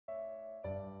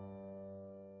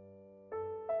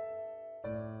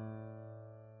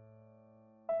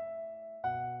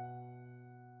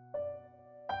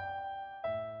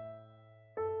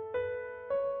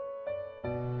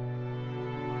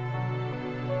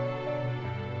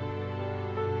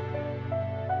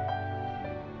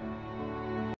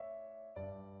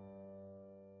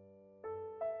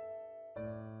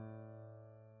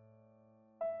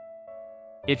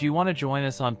If you want to join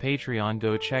us on Patreon,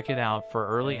 go check it out for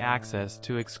early access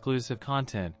to exclusive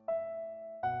content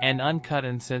and uncut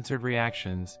and censored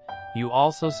reactions. You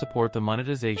also support the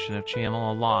monetization of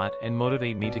channel a lot and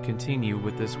motivate me to continue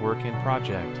with this work and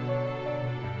project.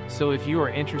 So if you are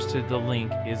interested, the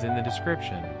link is in the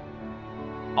description.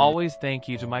 Always thank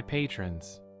you to my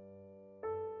patrons.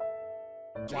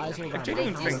 I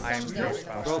genuinely think I am Joe's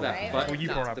spouse. Roll that button. Well, you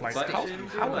brought up, like,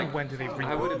 how and when do they read?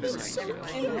 I would have been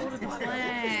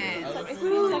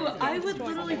Ooh, I would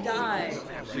literally die.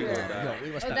 She would die.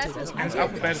 And it's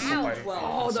alphabetical by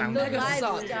Oh, the sound. mega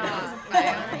suck.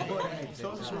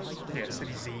 Yeah,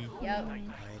 City Z. Yep.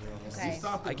 Okay.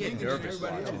 I get nervous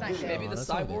watching. Maybe the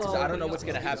Cyborg. I don't know what's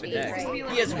gonna happen next.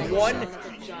 He has one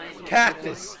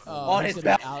cactus on his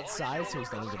back. Outside, so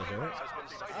he's not gonna hurt it.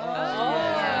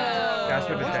 That's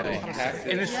what the dead is.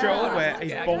 In a show where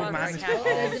a bold man is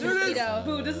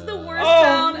Boo, this is the worst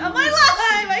sound of my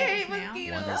life. I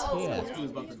hate mosquitoes.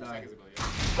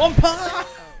 One punch!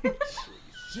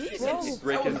 Jesus.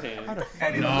 Break his hand.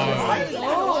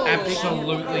 No,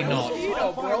 absolutely not.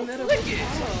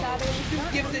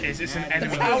 Is this an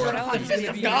enemy? Power of the fist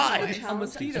of God. A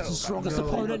mosquito. It's the strongest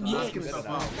opponent yet.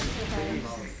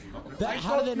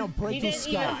 How did they not break your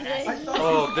skull?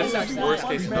 Oh, this is worst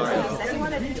case scenario.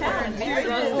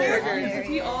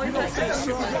 He always has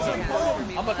to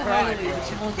I'm a cry.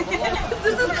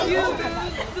 This is cute.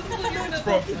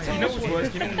 Bro, you know what's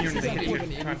worse? You know when you're in the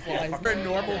kitchen For a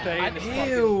normal day in the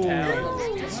Ew.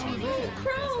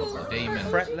 Demon.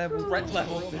 Threat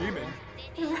level demon.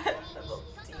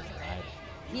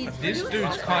 This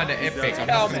dude's kind of epic, I'm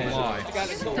not gonna lie.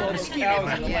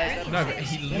 No, but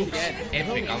he looks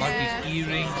epic. I like his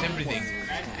earrings, everything.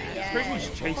 Pretty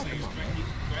much chasing him.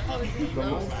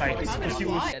 Like, because he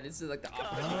was... This is like the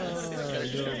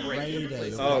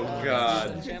Oh god.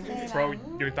 Bro,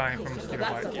 you're dying from mosquito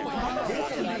bite.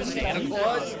 Santa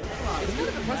Claus.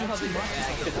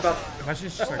 It's about. Imagine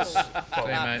it's just like... Hey,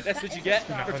 mate. That's what you get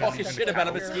for talking shit about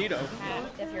a mosquito.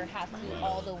 If you're half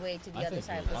all the way to the other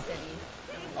side of the city.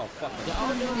 Oh fuck.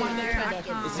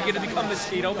 Is he gonna become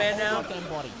Mosquito Man now? Oh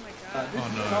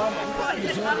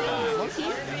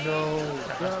No.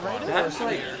 That's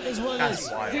like. That's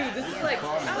why. Dude, this is like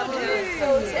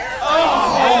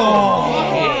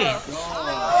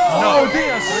No, they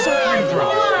are so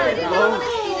dry.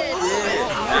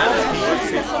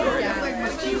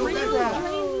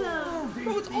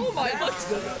 Bro, it's all my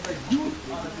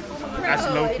That's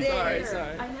Loki. Sorry.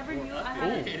 I never knew I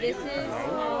had This is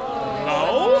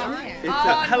Hello? It's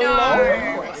a hello?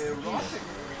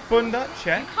 Bunda,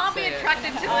 check. Can't be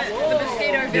attracted to the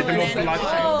mosquito Did the most villain. blood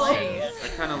I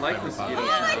kind of like mosquitoes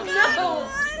now. No!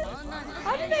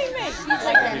 How did they make?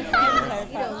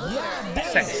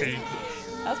 Sexy.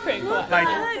 That's pretty cool. Like,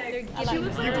 She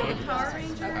looks like a Power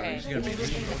Ranger. Okay. She's gonna be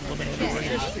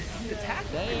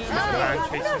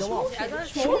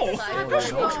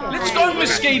Let's go,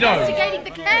 mosquito! investigating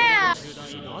the cat.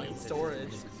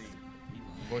 Storage.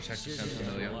 Voice actually sounds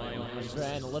familiar. He's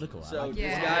very analytical. So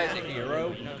this guy is a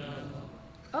hero.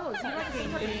 Oh, so you like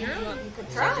being a hero? You could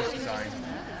try.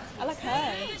 I like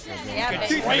her. Yeah,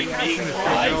 two baby. things in the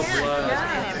No face.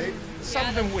 blood.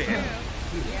 Something weird.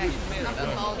 He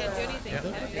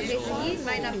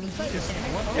might not be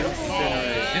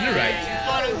Incinerate.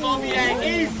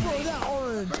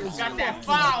 Got that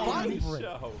foul!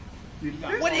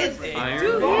 What is it?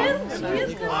 Iron.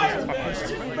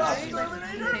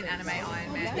 anime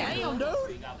on, man. Damn,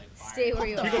 dude! Stay where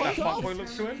you You got that are. fuckboy look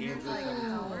to him? No,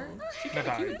 no.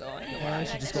 Yeah,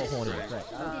 she just got horny.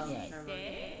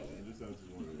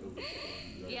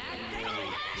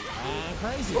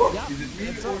 Crazy. Yep.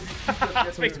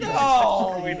 That's makes me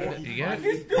Oh! You get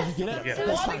it? Did you get it? Yeah.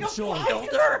 This time, surely. Killed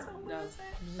her!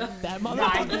 That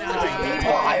motherfucker.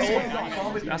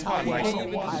 That's why I like it.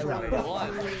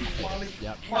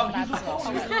 Yep.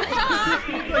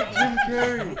 Jim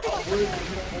Carrey.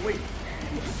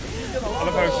 I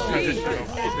love how it's transition of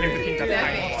him between that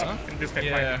tank and this guy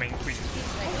playing the main queen.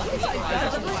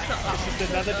 Just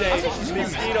another day.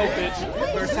 Mosquito bitch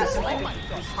versus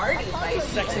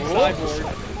sexy cyborg.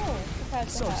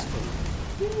 So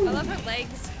I love her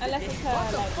legs. Unless it's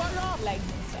her legs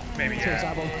and stuff. Maybe,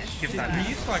 yeah. Give that.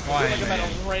 He's like Iron About Man.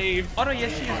 a rave. Oh no,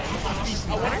 yes, she is. I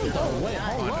want to go.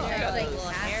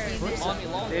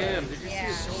 Damn, did you see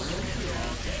his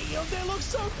They look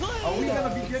so clean. Are we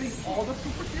gonna be getting all the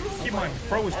superheroes? Keep in mind,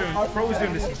 Pro was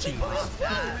doing this in jeans.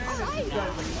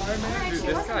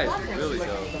 Dude, this guy is really dope.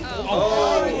 Oh!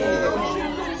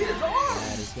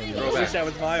 Grow I wish back. that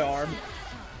was my arm.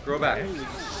 Grow back.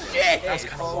 That's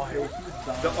kind of wild.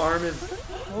 The arm is.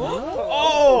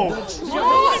 Oh!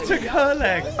 Took her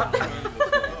leg.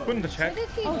 couldn't have checked.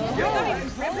 Yeah.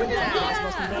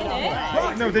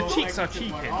 No, the cheeks are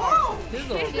cheating.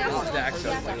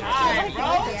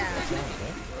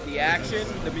 The action,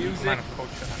 the music. Man of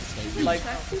culture. Like,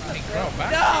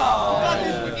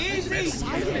 No! Easy!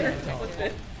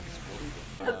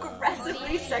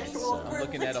 Aggressively sexual. I'm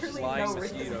looking at a flying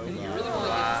mosquito.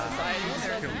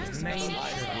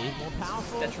 More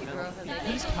powerful.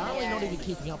 He's currently not even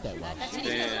keeping up that well.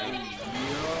 Damn.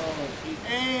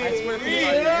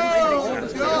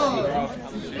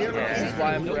 This is why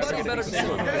I'm forever getting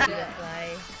single.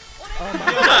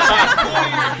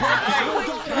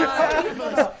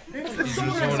 He's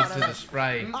resorted to the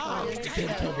spray.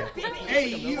 Hey,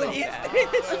 you.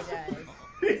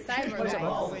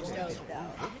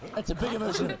 That's a bigger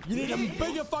version. You need a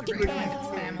bigger fucking can.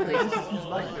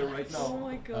 Oh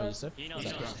my god. Is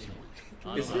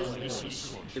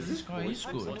this guy is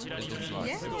good?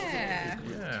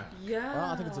 Yeah. Yeah.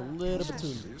 Well, I think it's a little bit too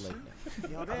late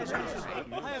now.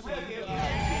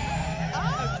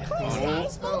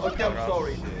 Okay, I'm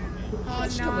sorry.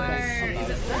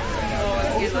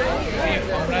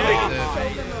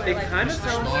 It kind of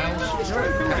sounds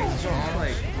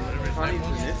like Connie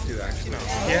Zenitsu, actually.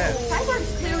 Yeah.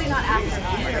 Cyborg's clearly not active.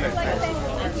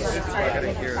 I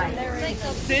gotta hear it.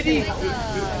 City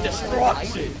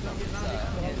destruction.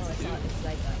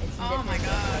 Oh my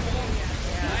god.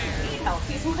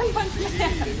 He's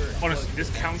 100%. Honestly, this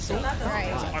council. I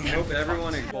hope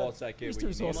everyone is Balls that kid. He's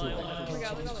too saucy.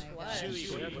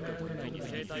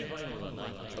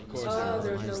 Of course.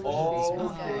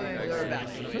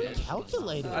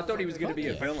 Calculated. I thought he was gonna be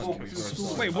a villain.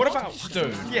 Wait, what about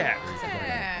Stone? Yeah.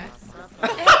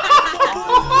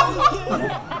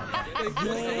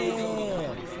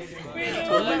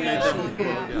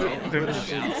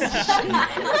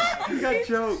 You got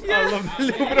jokes. I love a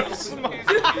little bit of smoke. Is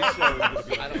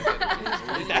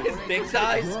that his dick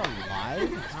size? You're alive?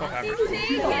 Stop average.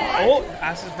 Oh,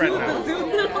 ass is red now.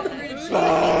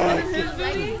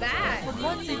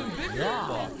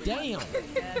 God damn.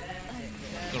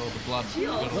 Got all the blood. Say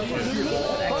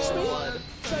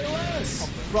less.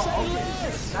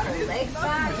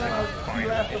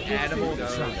 Animal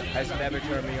has never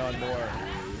turned me on more.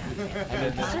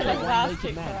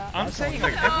 I'm saying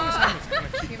like everyone's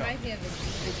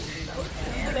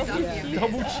having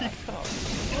double cheek up.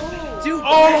 Dude, Oh!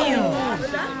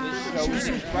 She's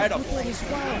incredible. I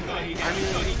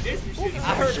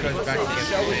heard Goes back to the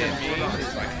show was a get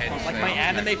meme. Like my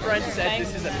anime friend said,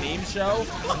 this is a meme show.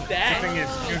 The thing is,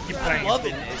 you keep playing love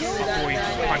it. boy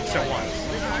punch at once.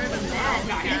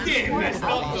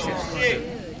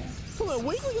 Well, they're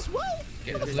weakly as well.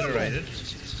 Get obliterated.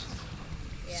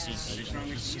 I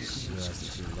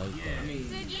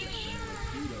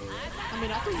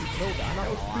mean, I think you killed that. I'm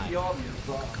not lying.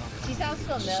 She sounds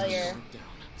familiar.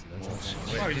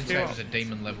 Well, he did say it was a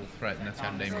demon level threat, and that's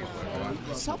how demons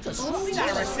work. Self-destruct.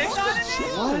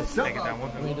 Take it down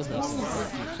one. I mean, it doesn't make sense.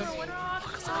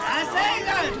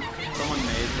 Someone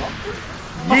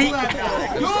made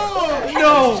No!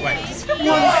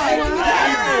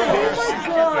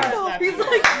 He's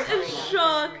like in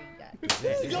shock. I'm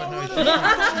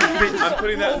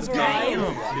putting that in the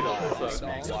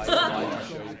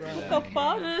The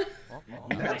fuck?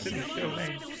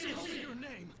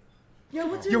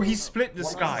 Yo, he split the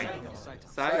sky.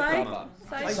 Saitama.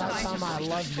 Saitama, I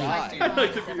love you.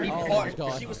 Oh my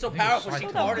god. She was so powerful, she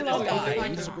parted the You guy.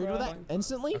 disagreed with that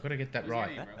instantly? I've got to get that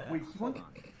right.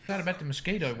 What about the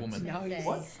mosquito woman?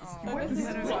 This is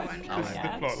the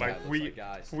plot. Like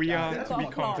we are to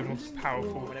become the most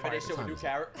powerful Whenever they fighters. show a new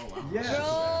character.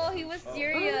 Bro, he was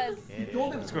serious.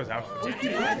 Let's go out.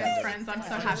 Friends, I'm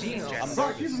so happy.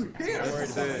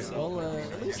 Well,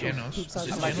 at least GENOS. keep This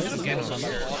is Saitama. GENOS.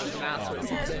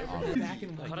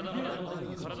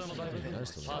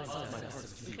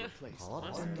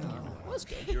 Let's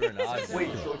go. You're an odd one.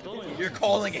 You're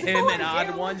calling him an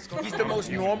odd one? He's the most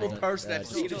normal person I've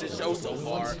seen in the show so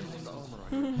far.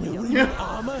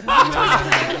 Armor?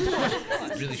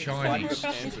 Really shiny. Dude,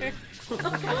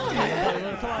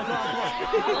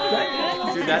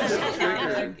 that's just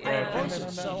triggered.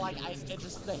 So, like,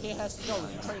 the hair has to go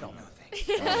with the trade-off.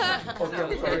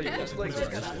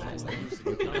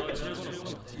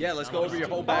 Yeah, let's go over your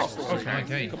whole backstory.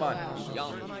 Okay. Come on.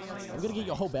 I'm gonna get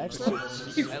your whole backstory.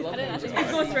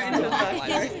 Go straight into his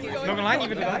backstory. Not gonna lie,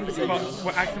 even that, but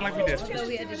we're acting like we did. So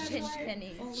we had to pinch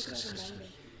pennies.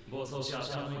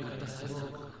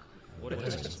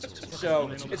 So,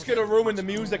 it's gonna ruin the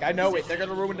music. I know it. They're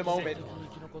gonna ruin the moment.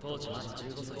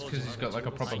 because he's got like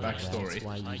a proper backstory. That's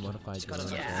why you modified your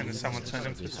And then someone sent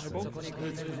him to Cyborg.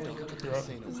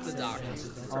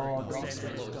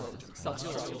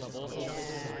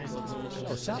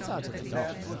 Oh, shouts out to the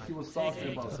dog. He was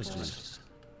talking about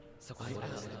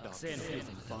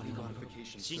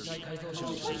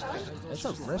It's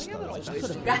so fresh though. Like, you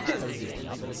could have been crazy the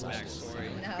other side. These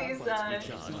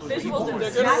visuals are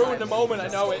They're gonna ruin the moment, I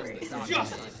know it.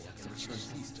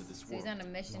 He's on a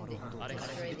mission to destroy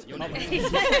the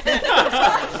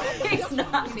He's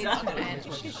not.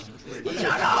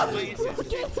 Shut up!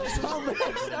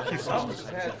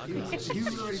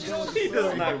 He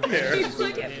does not care. He's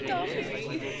like, stop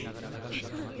me.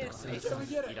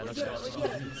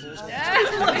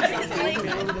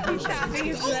 He's tapping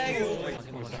his legs.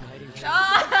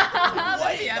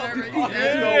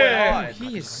 Yeah,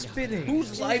 he is spitting.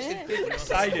 Whose life is this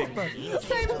exciting?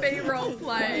 Same B-roll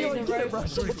play.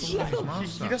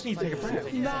 He doesn't need to take a breath.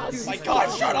 Oh my god,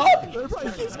 shut up!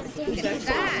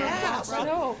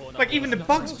 Like even the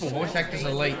bugs ball. Voice actors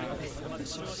are late.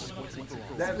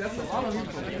 that's a lot of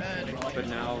people. But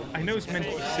now, I know it's meant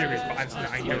to be serious, but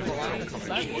I know it's not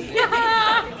coming.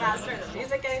 Faster. The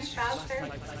music getting faster.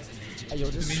 Hey, yo,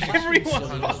 just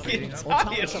Everyone fucking or tell tired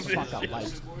me of shut the this fuck up, shit. like,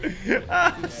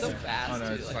 So fast. Oh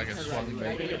no, it's like a swung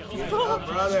baby.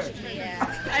 Brother. Yeah.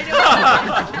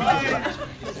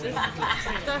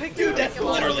 Dude, that's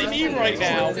literally me right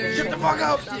now. Shut the fuck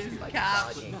up!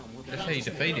 That's how you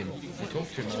defeat him. You talk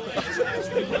too much.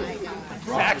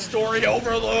 Backstory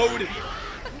overload!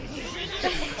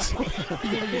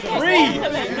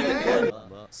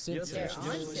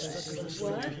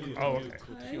 Oh, okay.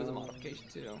 She was a modification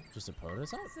too. just a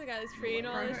prototype? This guy's free and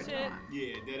all this shit.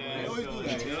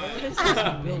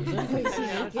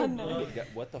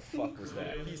 what the fuck was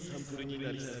that?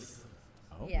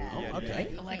 Yeah. Oh,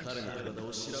 okay. Like, I'm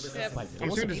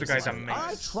assuming this is the guy that Alright,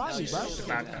 makes try me, bro. the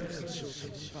bad guys.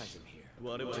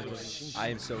 I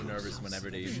am so nervous whenever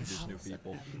they introduce new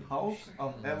people. House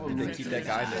of They Evolution. keep that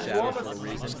guy in the shadow for a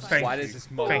reason. Thank Why you. does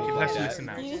this mother Thank you. look Let's like listen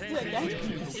that? now.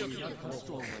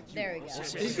 there we go.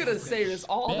 You could have saved us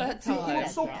all that time.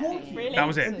 So cool. That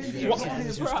was it. What?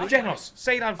 Genos,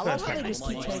 say that I love first. how they Then. just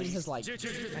keep changing his, like,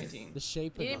 the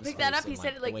shape of You didn't his pick that face up, he and,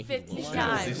 said it the like way he 50 walks.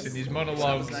 times. This in his I was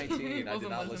monologues. 19. I did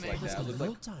not look like that. I looked The like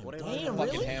real time. a Damn,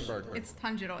 fucking really? hamburger. It's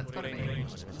Tanjiro, it's gotta be.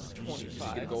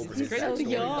 25. Go over He's here. so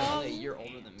young. A year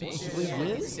older than me. 3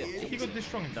 years? He got this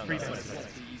strong in 3 minutes.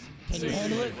 Can you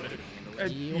handle it?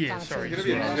 Yeah, sorry. It's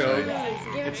gonna be a joke.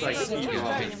 It's like eating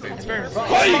off his food. It's very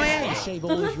Shave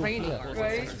all of your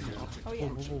Right? Oh yeah.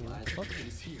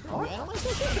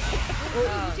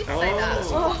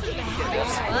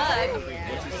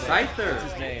 Scyther. What's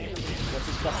his name? What's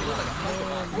his fucking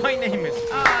name? My name is.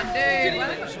 Oh, dude.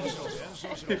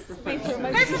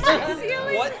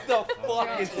 What the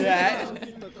fuck is that?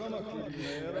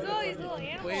 What's all these little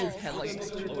animals?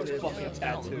 Fucking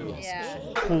tattoo. Yeah.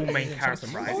 Cool main character,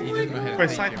 right? He doesn't know how to But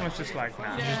take Saitama it. was just like,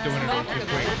 nah. He's just doing it all too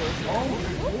quick.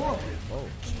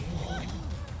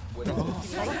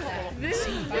 This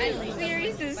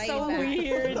series is so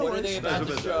weird. What are they about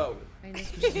to show?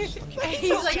 He's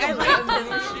like, I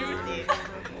like shoot.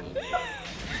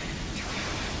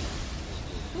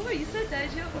 Ooh, you said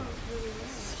Daijoubu.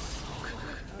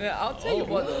 Yeah, I'll tell you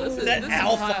what though, this is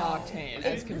alpha. high octane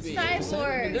as can be.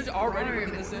 Cyborg. There's already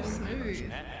this is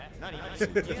Smooth. Nani.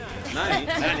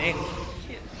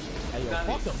 Hey, yo,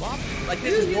 fuck him up. like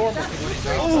this is normal.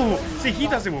 Oh, see, he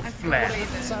does it with flair.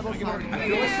 Cyborg,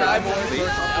 Cyborg versus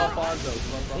Alfonso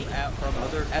from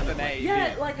other FMA.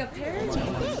 Yeah, like a parody.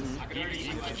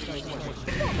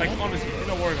 Like, honestly,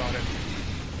 don't worry about it.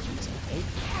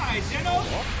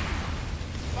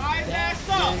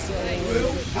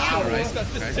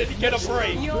 Alright, get a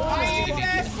break.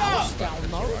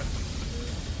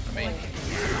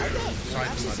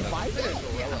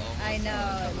 I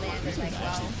know, it landed like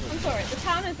well. I'm sorry, the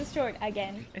town is destroyed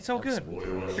again. It's all good.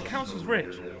 The council's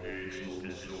rich.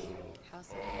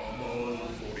 House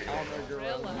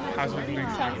of Blues,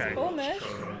 okay. Transformers.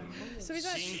 So is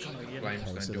that... Flames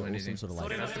don't do anything. sort of like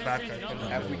That's the bad guy.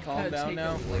 Have we calmed down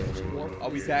now? Are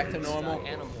we back to normal?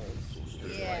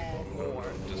 Yeah.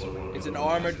 It's an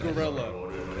armored gorilla.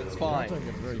 It's fine.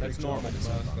 That's normal.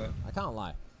 I can't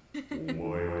lie. It's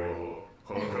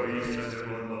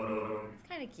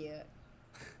kind of cute.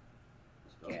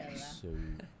 Gorilla. So, what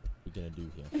are you gonna do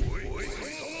here?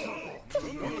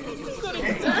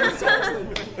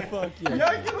 Fuck you.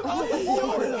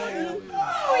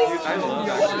 I love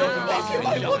that. What am I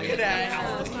looking at?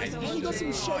 And you got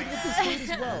some shit with this dude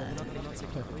as well.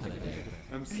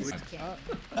 I'm sleeping.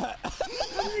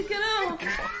 Get out!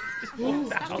 He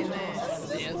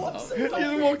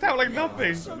just walked out like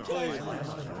nothing.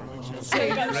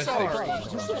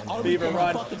 Beaver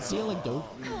run. Fucking ceiling, dude. Oh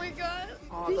my god.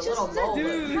 He just said, how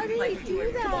did he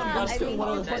do that? I mean,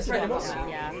 That's right.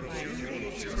 yeah.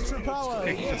 True power.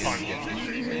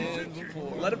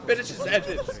 Let him finish his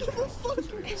sentence.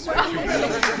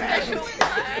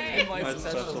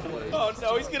 Oh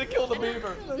no, he's gonna kill the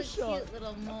beaver. Cute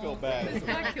little mole. I feel bad.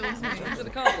 That kills me.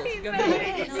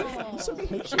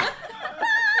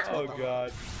 Oh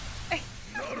god.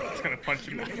 He's gonna punch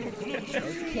him.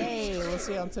 Okay, let's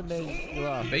see on to me. You're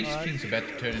up. Base King's about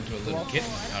to turn into a little kitten,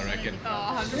 I reckon.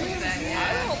 Oh, 100%.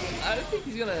 Yeah. I don't think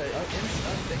he's gonna.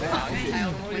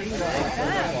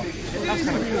 That's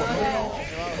kind of cool. Oh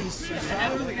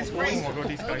my god,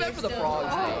 these guys. For the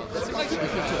frogs. That seems like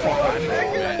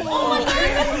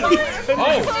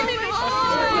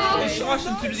Oh! He sliced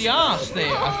him through the arse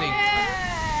there, I think.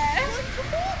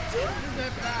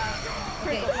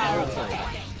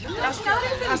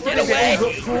 Get away!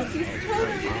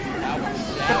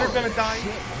 They're gonna die.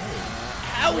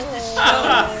 How is this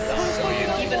so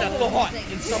even a thought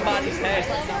in somebody's head?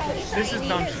 This is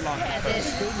nonchalant. It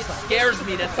scares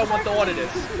me that someone thought of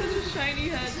this. Such a shiny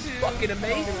head too. Fucking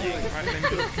amazing. Right, then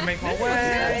just make my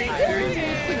way. I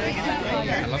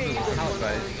love the little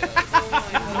face.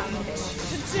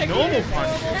 Normal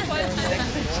punch.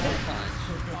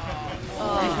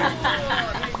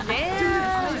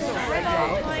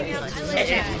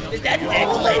 Is that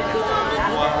Declan?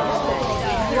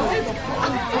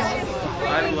 I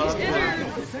love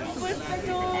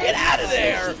Get out of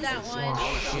there! That one.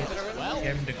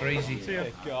 Kevin DeGrazy.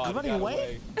 I'm running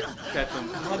away. catch him.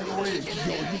 Yo,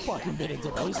 you fucking been into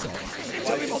those songs.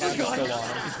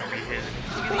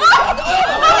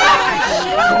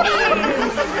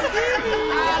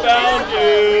 Found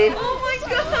you! Oh my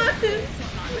god.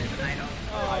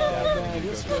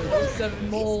 Seven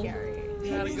mole.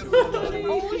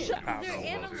 Oh, shit. They're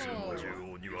animals.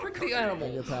 Frick the animal.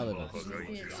 You're paladin.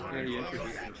 Already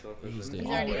introduced himself. He's dead.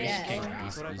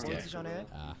 He's already dead. He's dead.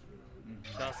 Ah.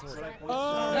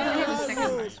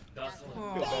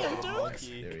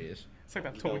 There he is. It's like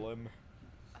that toy.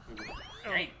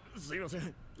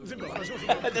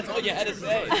 That's all you had to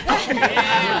say.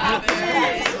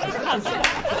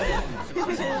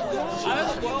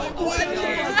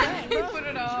 Put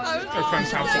it on. I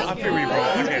feel really wrong.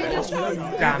 I get it.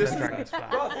 Damn the dragon's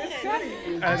flat.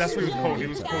 That's what he was called. He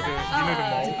was called, you know, the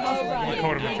mole. We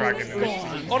called him a dragon.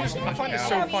 Honestly, I find it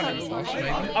so funny.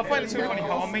 I find it so funny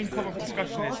how our main topic of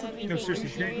discussion is, you know,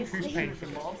 seriously, who's paying for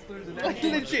this? Like,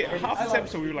 legit, half this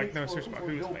episode we were like, no, seriously, about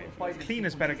who's paying for this?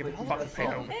 Cleaners better get fucking paid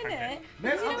over.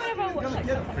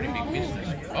 Pretty big business.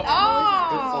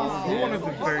 Oh! We're one of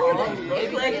the very few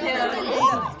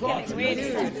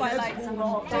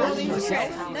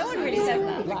No one really said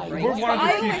that. We're one of the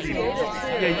few people.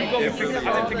 Yeah, you got me thinking. I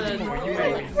didn't think it's cool. You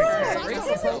made me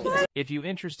think. If you're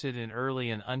interested in early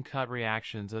and uncut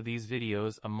reactions of these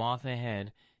videos a month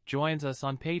ahead, joins us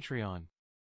on Patreon.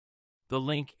 The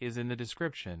link is in the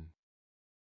description.